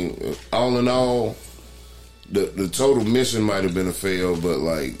 I mean, all in all, the total mission might have been a fail, but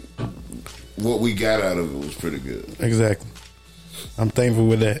like what we got out of it was pretty good. Exactly. I'm thankful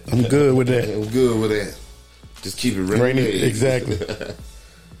with that. I'm good with that. I'm good with that. Just keep it rainy. Exactly.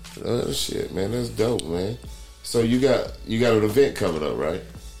 Oh shit, man, that's dope, man. So you got an event coming up, right?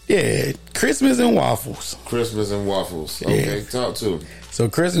 Yeah, Christmas and waffles. Christmas and waffles. Okay, yeah. Talk to me. So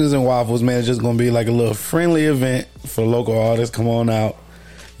Christmas and waffles, man, it's just gonna be like a little friendly event for local artists. Come on out.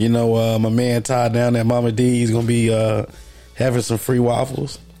 My man Ty down at Mama D's gonna be having some free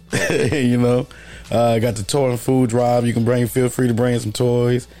waffles. Got the toy and food drive. You can feel free to bring some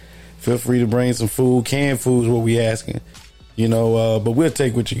toys. Feel free to bring some food. Canned food is what we asking. But we'll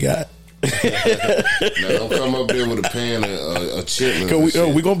take what you got. Now don't come up there with a pan of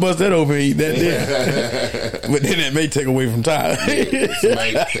chitlins. We gonna bust that over and eat that there. But then that may take away from time.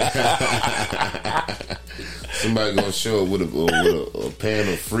 Somebody gonna show up with a pan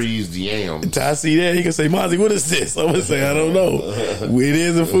of freezed yams. I see that, he can say, Mozzie, what is this? I'm gonna say, I don't know. It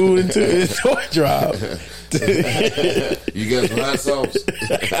is a food into toy drop. You got some hot sauce?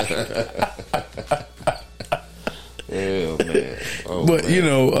 Hell, man. Oh, but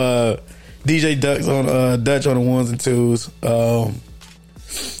man. DJ Dutch on the ones and twos. I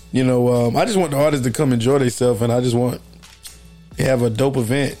just want the artists to come enjoy themselves, and I just want to have a dope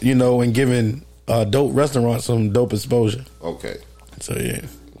event, and giving dope restaurants some dope exposure. Okay. So yeah.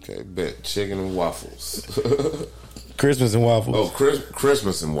 Okay, bet. Chicken and waffles. Christmas and waffles. Oh,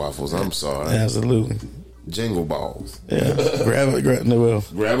 Christmas and waffles. I'm sorry. Absolutely. Jingle balls. Yeah. Grab a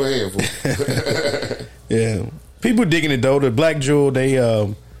handful. Yeah. People digging it though. The Black Jewel,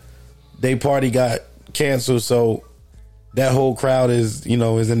 they party got canceled, so that whole crowd is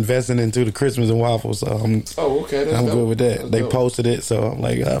investing into the Christmas and waffles. So I'm okay. I'm dope. good with that. That's they dope. Posted it, so I'm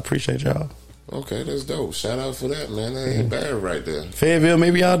like, I appreciate y'all. Okay, that's dope. Shout out for that, man. That ain't bad right there. Fayetteville,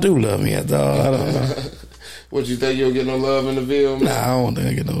 maybe y'all do love me. I don't know. What, you think you'll get no love in the Ville, man? Nah, I don't think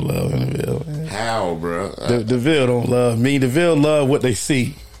I get no love in the Ville, man. How, bro? The Ville don't love me. The Ville love what they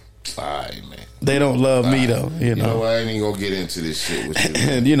see. All right, man. They don't love me though, You know, I ain't even gonna get into this shit with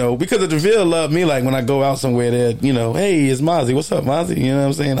you. And because the Ville love me, like when I go out somewhere, they're hey, it's Mozzie. What's up, Mozzie? You know what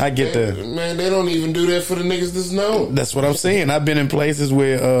I'm saying? I get man. They don't even do that for the niggas that's known. That's what I'm saying. I've been in places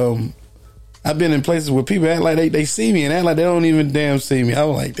where people act like they see me and act like they don't even damn see me. I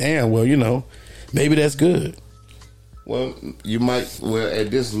was like, damn. Well, maybe that's good. Well, you might. Well,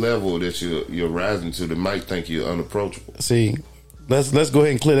 at this level that you're rising to, they might think you're unapproachable. See, let's go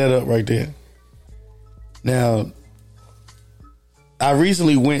ahead and clear that up right there. Now, I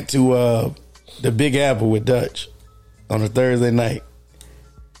recently went to the Big Apple with Dutch on a Thursday night.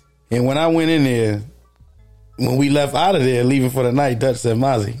 And when I went in there, when we left out of there, leaving for the night, Dutch said,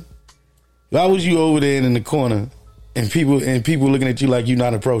 Mozzie, why was you over there in the corner and people looking at you like you're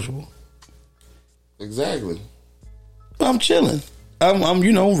not approachable? Exactly. I'm chilling. I'm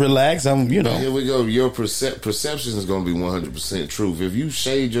relaxed. Here we go. Your perception is going to be 100% truth. If you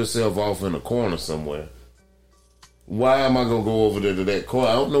shade yourself off in a corner somewhere, why am I going to go over there to that corner?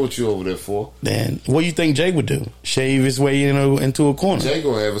 I don't know what you're over there for. Then what do you think Jay would do? Shave his way into a corner. Jay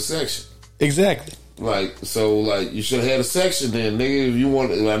going to have a section. Exactly. You should have had a section then, nigga. If you're going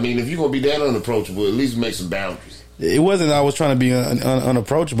to be that unapproachable, at least make some boundaries. It wasn't I was trying to be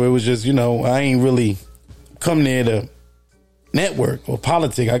unapproachable. It was just, I ain't really come there to network or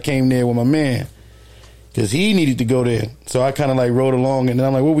politic. I came there with my man because he needed to go there. So I kind of like rode along, and then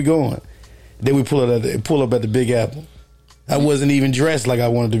I'm like, where we going? Then we pull up at the Big Apple. I wasn't even dressed like I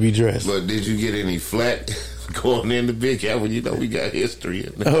wanted to be dressed. But did you get any flack going in the Big Apple? You know we got history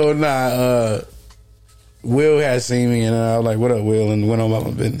in there. Oh, nah. Will had seen me, and I was like, what up, Will? And went on about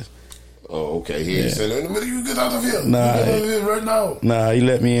my business. Oh, okay. He ain't said, you get out of here. Nah, you get out of here right now. Nah, he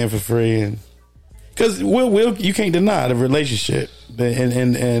let me in for free. Because Will, you can't deny the relationship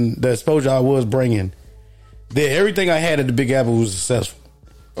and the exposure I was bringing. Everything I had at the Big Apple was successful.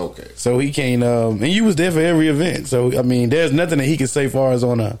 Okay. So he can't, and you was there for every event. So, I mean, there's nothing that he can say far as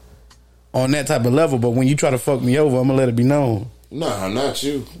on that type of level. But when you try to fuck me over, I'm going to let it be known. Nah, not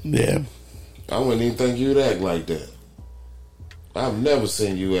you. Yeah. I wouldn't even think you'd act like that. I've never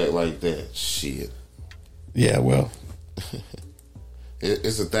seen you act like that. Shit. Yeah, well.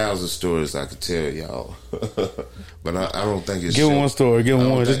 It's 1,000 stories I could tell y'all. But I don't think it's... Give him one story. Give him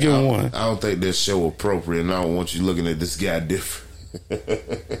one. Just give him one. I don't think this show appropriate, and I don't want you looking at this guy different.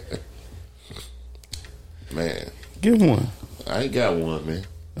 Man. Give him one. I ain't got one, man.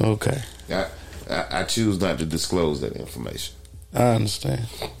 Okay. I choose not to disclose that information. I understand.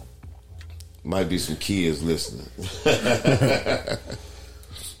 Might be some kids listening.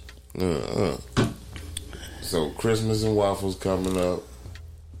 So Christmas and waffles coming up,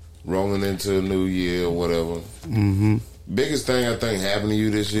 rolling into a new year or whatever. Mm-hmm. Biggest thing I think happened to you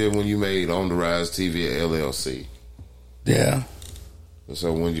this year when you made On the Rise TV at LLC. Yeah.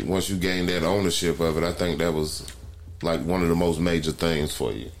 So once you gained that ownership of it, I think that was like one of the most major things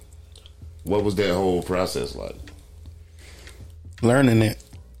for you. What was that whole process like? Learning it.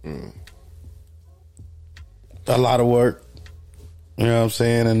 A lot of work. You know what I'm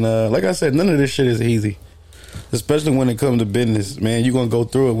saying? And like I said, none of this shit is easy. Especially when it comes to business. Man, you're going to go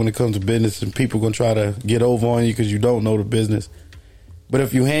through it when it comes to business, and people going to try to get over on you because you don't know the business. But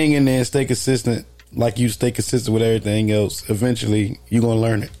if you hang in there and stay consistent, like you stay consistent with everything else, eventually you're going to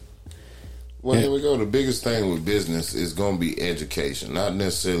learn it. Well, here we go. The biggest thing with business is going to be education. Not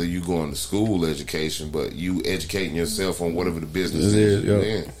necessarily you going to school education, but you educating yourself on whatever the business is you're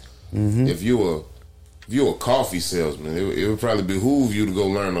in. Mm-hmm. If you're a coffee salesman, it would probably behoove you to go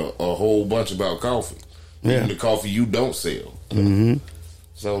learn a whole bunch about coffee. Yeah. Even the coffee you don't sell. Mm-hmm.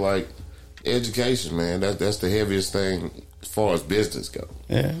 So, like, education, man, that's the heaviest thing as far as business goes.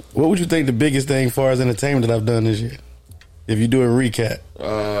 Yeah. What would you think the biggest thing as far as entertainment that I've done this year? If you do a recap.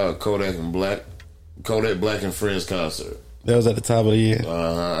 Kodak Black and Friends concert. That was at the top of the year.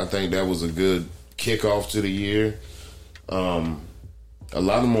 I think that was a good kickoff to the year. A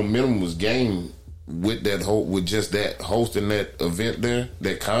lot of momentum was gained with just that hosting that event there,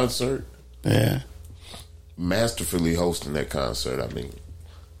 that concert. Yeah. Masterfully hosting that concert. I mean,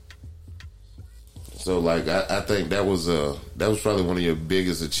 so like I think that was probably one of your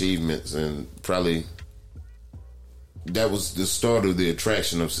biggest achievements, and probably that was the start of the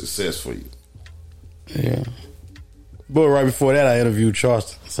attraction of success for you. Yeah. But right before that, I interviewed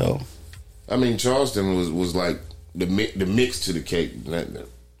Charleston. So, I mean, Charleston was like the mix to the cake.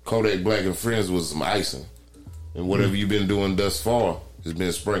 Kodak Black and Friends was some icing, and whatever you've been doing thus far has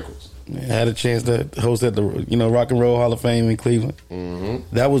been sprinkles. I had a chance to host at the Rock and Roll Hall of Fame in Cleveland.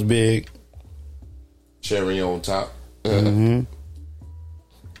 Mm-hmm. That was big. Cherry on top. Mm-hmm.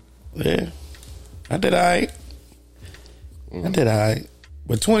 Yeah, I did all right. Mm-hmm. I did all right.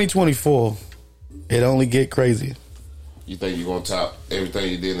 But 2024, it only get crazier. You think you're gonna top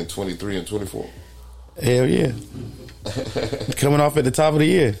everything you did in 23 and 24? Hell yeah. Coming off at the top of the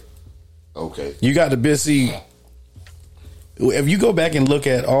year. Okay. You got the best seed. If you go back and look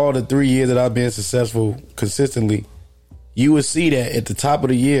at all the 3 years that I've been successful consistently, you would see that at the top of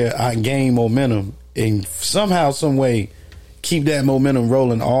the year, I gained momentum and somehow, some way, keep that momentum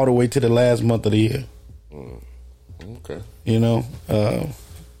rolling all the way to the last month of the year. Okay.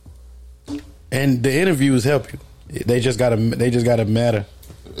 And the interviews help you. They just gotta matter.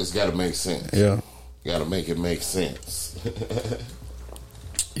 It's gotta make sense. Yeah. Gotta make it make sense.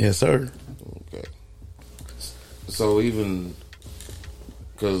 Yes, sir. Okay. So even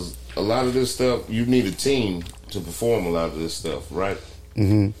because a lot of this stuff, you need a team to perform a lot of this stuff, right?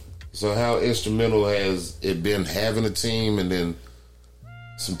 Mm-hmm. So how instrumental has it been having a team, and then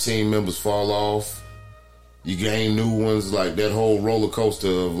some team members fall off, you gain new ones, like that whole roller coaster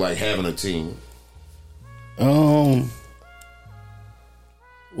of like having a team?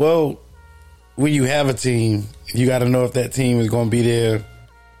 Well, when you have a team, you got to know if that team is going to be there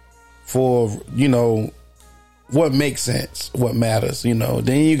for, what makes sense, what matters, Then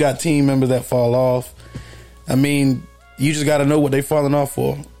you got team members that fall off. I mean, you just got to know what they falling off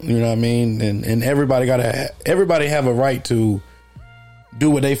for. You know what I mean? And everybody have a right to do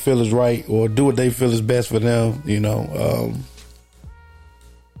what they feel is right or do what they feel is best for them. You know,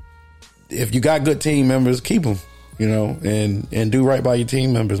 if you got good team members, keep them. You know, and do right by your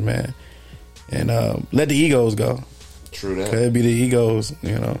team members, man. And let the egos go. True that. It'd be the egos,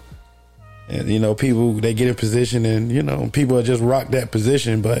 you know. And, you know, people, they get in position and, you know, people just rock that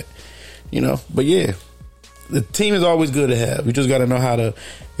position. But, you know, but yeah, the team is always good to have. We just got to know how to,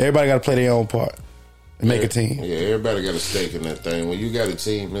 everybody got to play their own part and make a team. Yeah, everybody got a stake in that thing. When you got a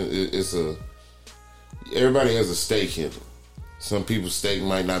team, everybody has a stake in it. Some people's stake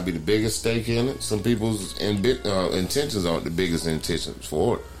might not be the biggest stake in it. Some people's intentions aren't the biggest intentions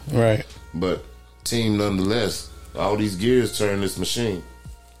for it. Right. But team nonetheless, all these gears turn this machine.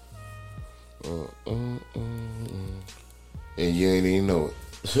 And you ain't even know it.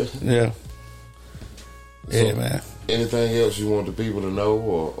 Yeah. So, yeah, man. Anything else you want the people to know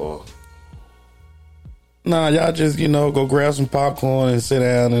or? Nah, y'all just, you know, go grab some popcorn and sit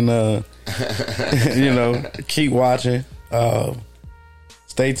down and, you know, keep watching.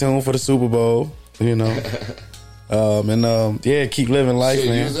 Stay tuned for the Super Bowl, you know. Yeah, keep living life, Shit,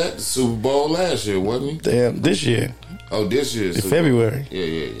 man. you was at the Super Bowl last year, wasn't you? Damn, this year. Oh, this year. In February.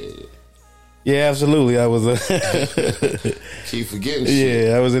 Yeah. Yeah, absolutely. I was keep forgetting shit.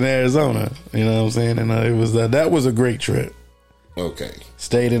 Yeah, I was in Arizona. You know what I'm saying? And it was that was a great trip. Okay.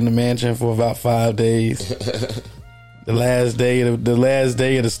 Stayed in the mansion for about 5 days. The last day of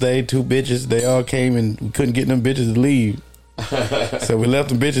the stay, 2 bitches, they all came and we couldn't get them bitches to leave. So we left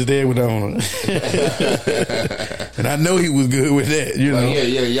them bitches there with the owner. And I know he was good with that, you know.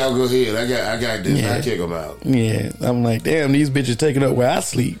 Yeah, y'all go ahead. I got this. Yeah. I kick them out. Yeah. I'm like, damn, these bitches taking up where I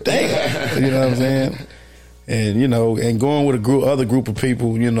sleep. Damn. You know what I'm saying? And, you know, and going with other group of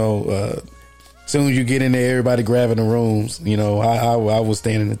people, you know, as soon as you get in there, everybody grabbing the rooms. You know, I was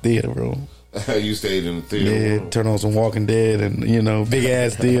staying in the theater room. You stayed in the theater room. Turn on some Walking Dead and, you know, big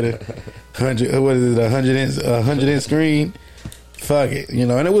ass theater. 100 inch screen. Fuck it, you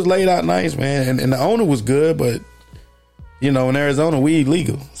know, and it was laid out nice, man. And the owner was good, but you know, in Arizona, weed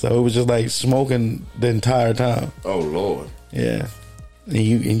legal, so it was just like smoking the entire time. Oh Lord, yeah.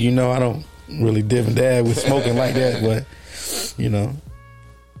 And you know, I don't really div and dab with smoking like that, but you know,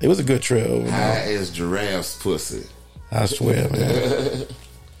 it was a good trip. High as giraffe's pussy. I swear, man.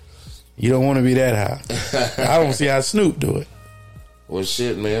 You don't want to be that high. I don't see how Snoop do it. Well,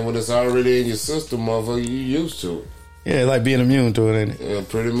 shit, man. When it's already in your system, motherfucker, you used to it. Yeah, it's like being immune to it, ain't it? Yeah,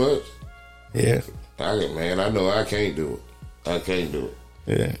 pretty much. Yeah. I know I can't do it. I can't do it.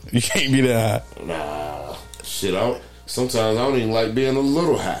 Yeah, you can't be that high. Nah, shit. Sometimes I don't even like being a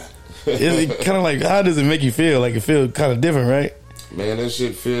little high. It's kind of like, how does it make you feel? Like it feels kind of different, right? Man, that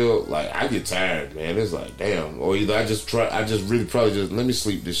shit feel like I get tired, man. It's like, damn. Or either I just really probably just let me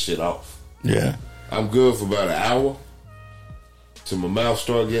sleep this shit off. Yeah. I'm good for about an hour till my mouth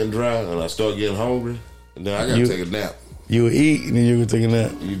start getting dry and I start getting hungry. And then I gotta take a nap. You would eat and then you would take a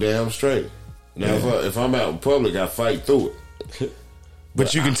nap. You damn straight. Now, if I'm out in public, I fight through it.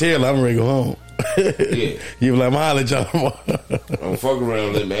 But you can tell I'm ready to go home. Yeah. You be like, my holla, John. Don't fuck around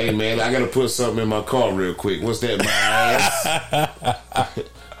and let me, hey, man, I gotta put something in my car real quick. What's that, my ass?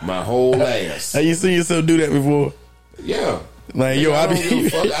 My whole ass. Have you seen yourself do that before? Yeah. Like, yo, I don't give a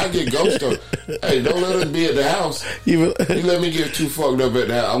fuck. I get ghosted. Hey, don't let us be at the house. You let me get too fucked up at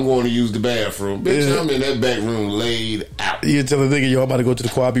the house. I'm going to use the bathroom. Bitch, yeah. I'm in that back room laid out. You tell a nigga, yo, I'm about to go to the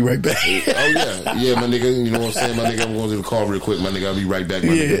car. I'll be right back. Oh, yeah. Yeah, my nigga. You know what I'm saying? My nigga, I'm going to the car real quick. My nigga, I'll be right back, my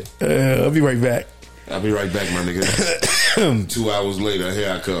nigga. I'll be right back. I'll be right back, my nigga. 2 hours later, here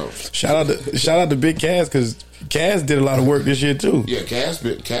I come. Shout out to Big Cass, because Cass did a lot of work this year, too. Yeah, Cass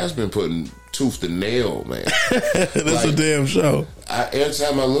been putting tooth to nail, man. That's like, a damn show. Every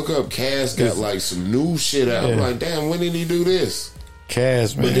time I look up, Cass got like some new shit out. Yeah. I'm like, damn, when did he do this?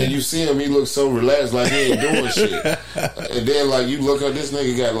 Cass, man. But then you see him, he looks so relaxed, like he ain't doing shit. And then like you look up, this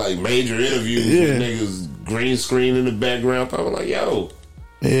nigga got like major interviews with niggas, green screen in the background. I'm like, yo,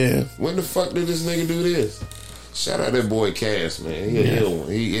 yeah, when the fuck did this nigga do this? Shout out that boy Cass, man. He a ill one.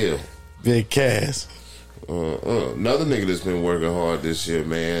 He ill. Big Cass. Another nigga that's been working hard this year,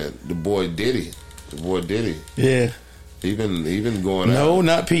 man. The boy Diddy. Yeah. He been going out. No,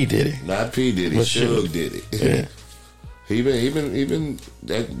 not P Diddy. Not P Diddy. Suge Diddy. Yeah. he been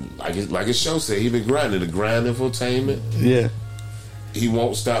that like his show said. He been grinding the grind infotainment. Yeah. He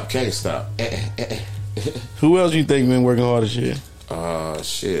won't stop, can't stop. Who else you think been working hard this year?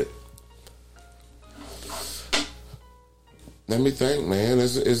 Shit. Let me think, man.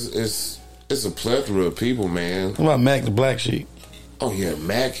 It's a plethora of people, man. What about Mac the Black Sheep? Oh yeah,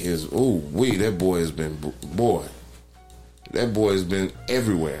 Mac is. That boy has been boy. That boy has been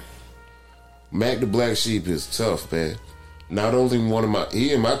everywhere. Mac the Black Sheep is tough, man. Not only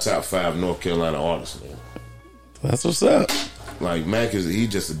he in my top 5 North Carolina artists, man. That's what's up. Like Mac he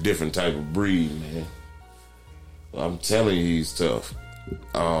just a different type of breed, man. I'm telling you, he's tough.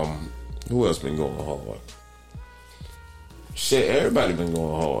 Who else been going hard? Shit, everybody been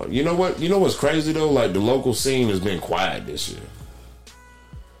going hard. You know what? You know what's crazy though? Like the local scene has been quiet this year.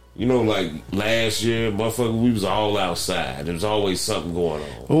 You know, like last year, motherfucker, we was all outside. There was always something going on.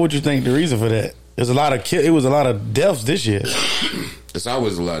 What would you think the reason for that? It was a lot of deaths this year. It's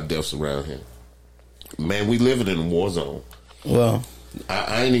always a lot of deaths around here. Man, we living in a war zone. Well,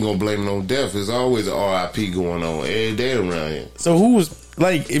 I ain't even gonna blame no death. There's always a RIP going on every day around here. So who was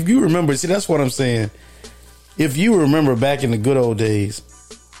like? If you remember, see, that's what I'm saying. If you remember back in the good old days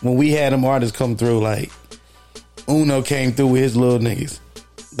when we had them artists come through, like Uno came through with his little niggas.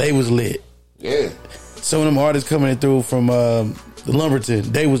 They was lit. Yeah. Some of them artists coming through from the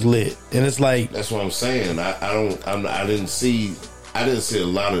Lumberton, they was lit, and it's like that's what I'm saying. I didn't see a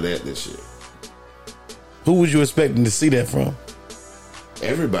lot of that this year. Who was you expecting to see that from?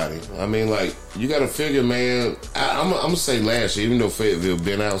 Everybody. I mean, like you got to figure, man. I'm gonna say last year, even though Fayetteville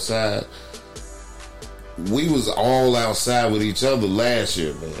been outside, we was all outside with each other last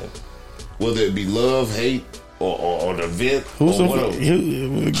year, man. Whether it be love, hate, or the event,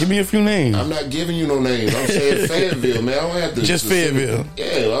 give me a few names. I'm not giving you no names. I'm saying Fayetteville, man. I don't have to just Fayetteville.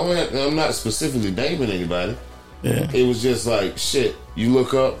 Yeah, I'm not specifically naming anybody. Yeah, it was just like shit. You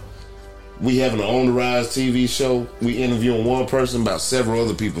look up, we having an On the Rise TV show. We interviewing one person, about several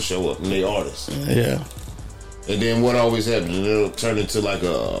other people show up, and they artists. Yeah. And then what always happens? It'll turn into like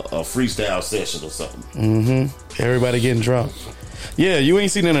a freestyle session or something. Mm-hmm. Everybody getting drunk. Yeah, you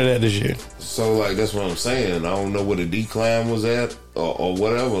ain't seen none of that this year. So like that's what I'm saying. I don't know where the decline was at or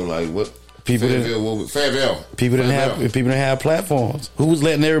whatever. Like what people Fayetteville. People didn't have platforms. Who was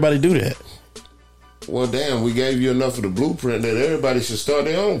letting everybody do that? Well, damn, we gave you enough of the blueprint that everybody should start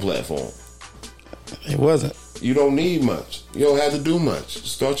their own platform. It wasn't. You don't need much. You don't have to do much.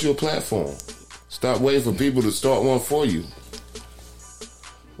 Start your platform. Stop waiting for people to start one for you.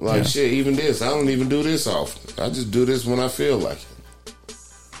 Like shit, even this, I don't even do this often. I just do this when I feel like it.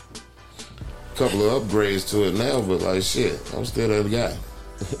 Couple of upgrades to it now, but like shit, I'm still that guy.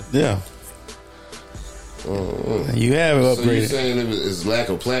 Yeah. You have upgraded. So you saying it's lack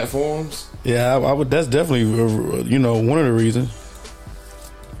of platforms? Yeah, I would. That's definitely one of the reasons.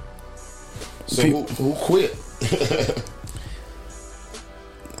 So who quit?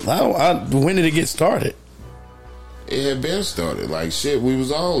 When did it get started? It had been started. Like shit, we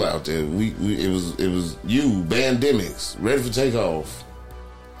was all out there. It was you, Bandemics, Ready for Takeoff.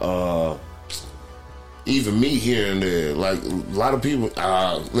 Even me here and there. Like a lot of people,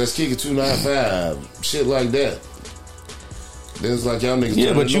 Let's Kick It 295, shit like that. Then it's like y'all niggas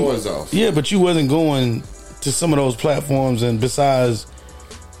turn the noise off. Yeah, but you wasn't going to some of those platforms, and besides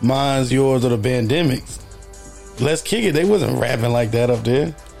mine's, yours, or the Bandemics, Let's Kick It, they wasn't rapping like that up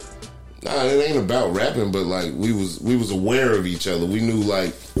there. Nah, it ain't about rapping, but like we was aware of each other. We knew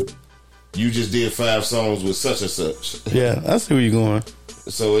like you just did 5 songs with such and such. Yeah, I see where you're going.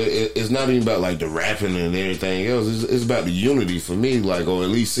 So it's not even about like the rapping and everything else. It's about the unity for me, like, or at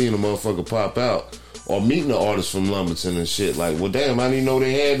least seeing a motherfucker pop out or meeting the artists from Lumberton and shit. Like, well, damn, I didn't know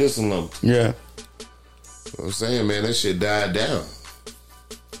they had this in Lumberton. Yeah. You know what I'm saying, man, that shit died down.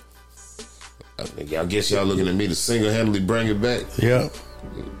 I guess y'all looking at me to single-handedly bring it back. Yeah.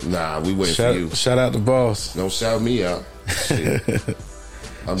 Nah, we waiting for you. Shout out the boss. Don't shout me out. Shit.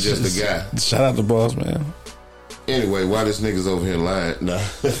 I'm just a guy. Shout out the boss, man. Anyway, why this nigga's over here lying? Nah.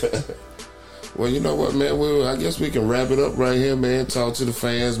 Well, you know what, man? I guess we can wrap it up right here, man. Talk to the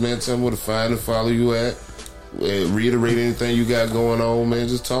fans, man. Tell them where to find and follow you at. Reiterate anything you got going on, man.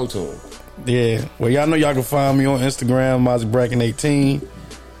 Just talk to them. Yeah. Well, y'all know y'all can find me on Instagram, Mazerati18.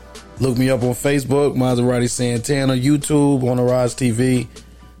 Look me up on Facebook, Mazerati Santana. YouTube, on the Rise TV.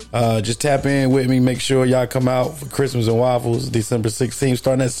 Just tap in with me. Make sure y'all come out for Christmas and Waffles, December 16th,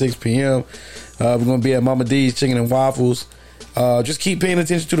 starting at 6 p.m. We're going to be at Mama D's Chicken and Waffles. Just keep paying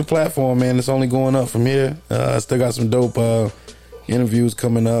attention to the platform, man. It's only going up from here. Still got some dope interviews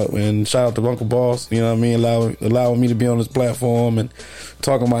coming up. And shout out to Uncle Boss, you know what I mean, allowing me to be on this platform and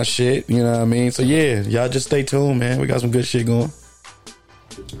talking my shit, you know what I mean. So, yeah, y'all just stay tuned, man. We got some good shit going.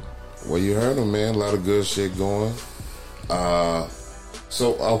 Well, you heard him, man. A lot of good shit going.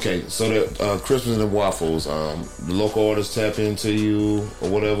 So that Christmas and Waffles, the local artists tap into you or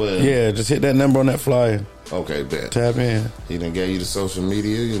whatever. Yeah, just hit that number on that flyer. Okay, bet. Tap in. He done gave you the social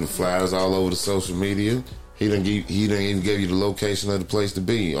media, the flyers all over the social media. He done even gave you the location of the place to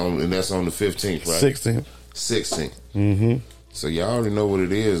be, and that's on the 15th, right? 16th. 16th. Mm-hmm. So y'all already know what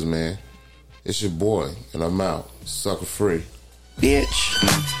it is, man. It's your boy, and I'm out. Sucker free.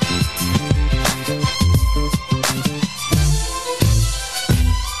 Bitch.